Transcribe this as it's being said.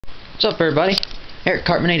What's up, everybody? Eric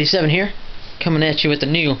Cartman87 here, coming at you with a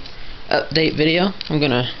new update video. I'm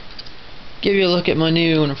gonna give you a look at my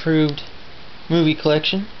new and improved movie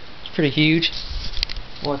collection. It's pretty huge.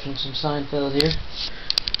 Watching some Seinfeld here.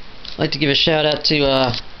 I'd like to give a shout out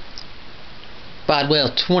to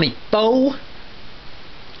Bodwell24.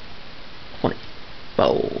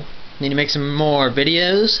 Need to make some more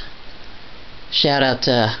videos. Shout out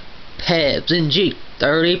to Pebs and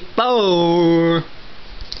G34.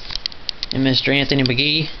 And Mr. Anthony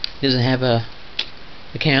McGee doesn't have a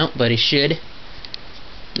account, but he should.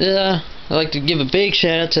 I'd like to give a big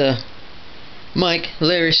shout out to Mike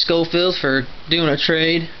Larry Schofield for doing a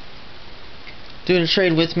trade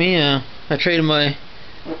with me. I traded my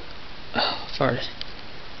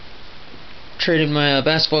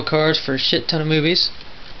basketball cards for a shit ton of movies.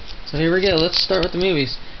 So here we go. Let's start with the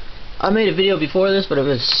movies. I made a video before this, but it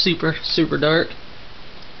was super dark.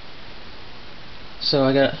 So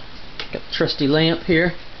I got the trusty lamp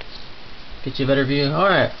here. Get you a better view.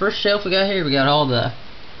 Alright, first shelf we got here, we got not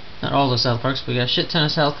all the South Parks, but we got a shit ton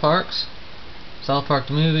of South Parks. South Park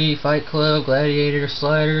the movie, Fight Club, Gladiator,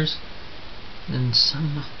 Sliders, and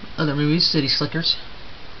some other movies, City Slickers.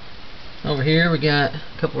 Over here we got a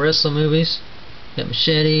couple wrestling movies. Got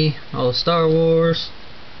Machete, all the Star Wars,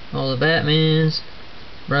 all the Batmans,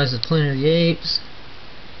 Rise of the Planet of the Apes,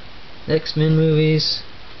 X-Men movies,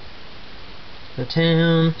 The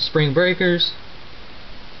Town, Spring Breakers.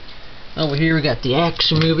 Over here we got the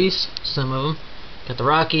action movies, some of them. Got the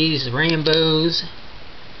Rockies, the Rambos,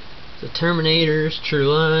 the Terminators, True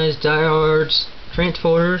Lies, Die Hards,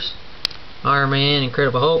 Transporters, Iron Man,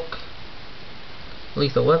 Incredible Hulk,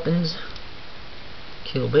 Lethal Weapons,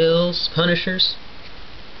 Kill Bills, Punishers.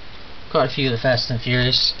 Quite a few of the Fast and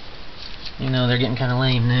Furious. You know, they're getting kind of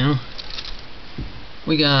lame now.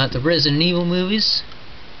 We got the Resident Evil movies,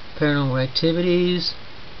 Paranormal Activities,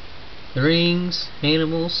 The Rings,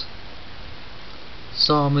 Animals,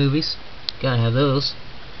 Saw movies, gotta have those.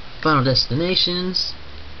 Final Destinations,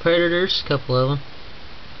 Predators, a couple of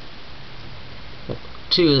them.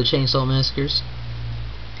 2 of the Chainsaw Massacres.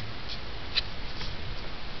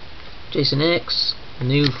 Jason X, the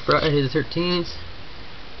new Friday the 13th,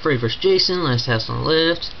 Freddy vs. Jason, Last House on the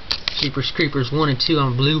Left, Jeepers Creepers 1 and 2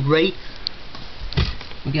 on Blu-ray.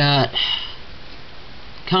 We got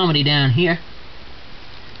comedy down here.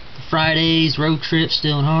 The Fridays, Road Trip,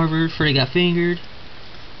 Still in Harvard, Freddy Got Fingered,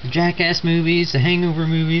 the Jackass movies, the Hangover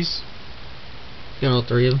movies. Got all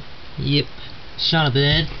 3 of them. Yep. Shaun of the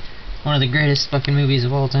Dead, one of the greatest fucking movies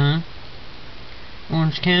of all time.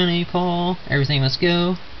 Orange County, Paul, Everything Must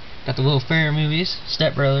Go. Got the Will Ferrell movies,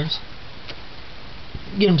 Step Brothers.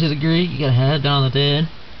 Get Them to the Greek, you gotta have Dawn of the Dead.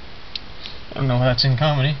 I don't know if that's in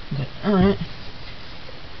comedy, but alright.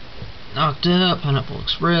 Knocked Up, Pineapple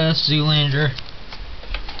Express, Zoolander.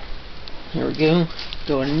 Here we go.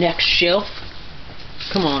 Go to the next shelf.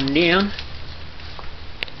 Come on down.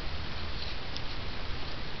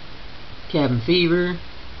 Cabin Fever.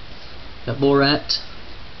 Got Borat.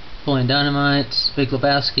 Napoleon Dynamite. Big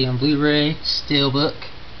Lebowski on Blu-ray. Steelbook.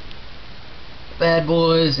 Bad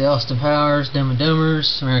Boys, The Austin Powers, Dumb and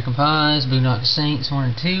Dumbers, American Pies, Boondock Saints 1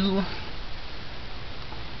 and 2.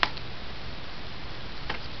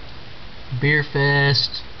 Beer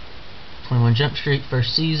Fest, 21 Jump Street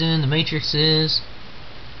first season, The Matrixes,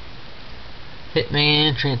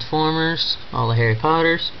 Hitman, Transformers, all the Harry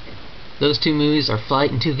Potters. Those 2 movies are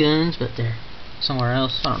Flight and Two Guns, but they're somewhere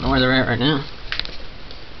else. I don't know where they're at right now.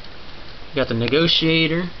 We got The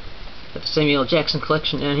Negotiator, got the Samuel L. Jackson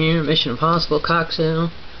collection down here, Mission Impossible, Cocktail,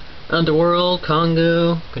 Underworld,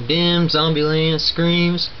 Congo, Condemned, Zombieland,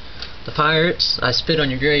 Screams, The Pirates, I Spit on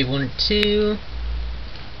Your Grave 1 and 2.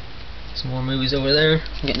 Some more movies over there.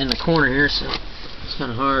 I'm getting in the corner here, so it's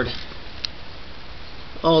kind of hard.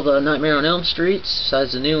 All the Nightmare on Elm Street,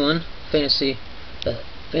 besides the new one. The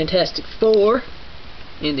Fantastic Four,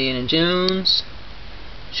 Indiana Jones,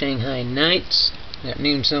 Shanghai Nights, got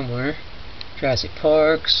Noon Somewhere, Jurassic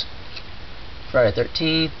Parks, Friday the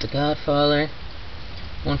 13th, The Godfather,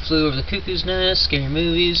 One Flew Over the Cuckoo's Nest, Scary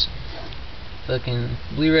Movies, fucking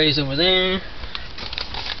Blu-rays over there.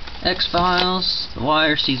 X-Files, The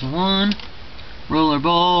Wire Season 1,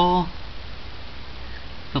 Rollerball,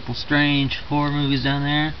 couple strange horror movies down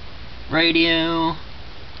there, Radio,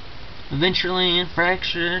 Adventureland,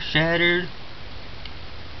 Fracture, Shattered,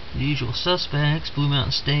 The Usual Suspects, Blue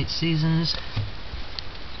Mountain State Seasons.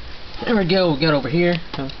 There we go, we got over here,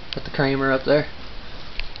 put the Kramer up there.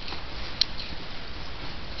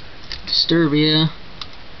 Disturbia,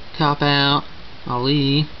 Cop Out,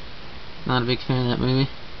 Ali, not a big fan of that movie.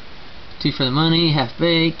 2 for the Money, Half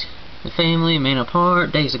Baked, The Family, Man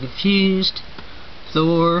Apart, Days of Confused,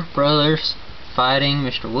 Thor brothers fighting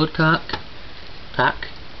Mr. Woodcock. Cock.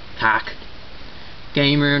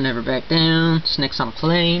 Gamer, Never Back Down, Snakes on a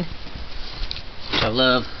Plane. Which I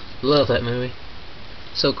love that movie.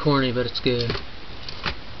 So corny, but it's good.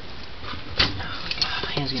 Oh god,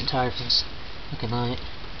 my hand's getting tired from this fucking night.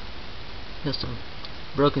 Got some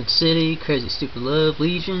Broken City, Crazy Stupid Love,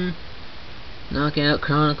 Legion, Knockout,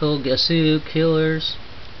 Chronicle, Guess Who, Killers.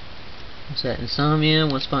 What's that? Insomnia,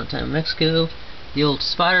 Once Upon a Time in Mexico, the old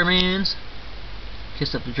Spider-Mans,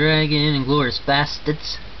 Kiss Up the Dragon, Inglourious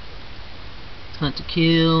Bastards, Hunt to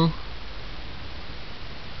Kill.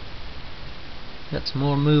 Got some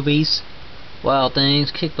more movies. Wild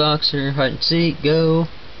Things, Kickboxer, Hide and Seek, Go,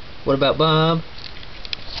 What About Bob?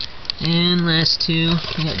 And last two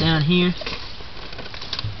we got down here.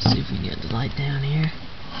 Let's see if we can get the light down here.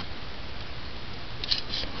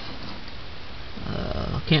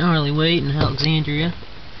 Can't Hardly Wait in Alexandria.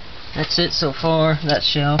 That's it so far. That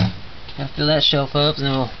shelf. Have to fill that shelf up, and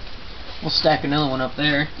then we'll stack another one up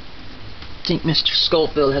there. I think Mr.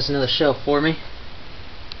 Schofield has another shelf for me.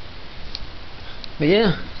 But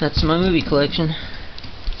yeah, that's my movie collection.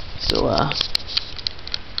 So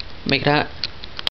make it hot.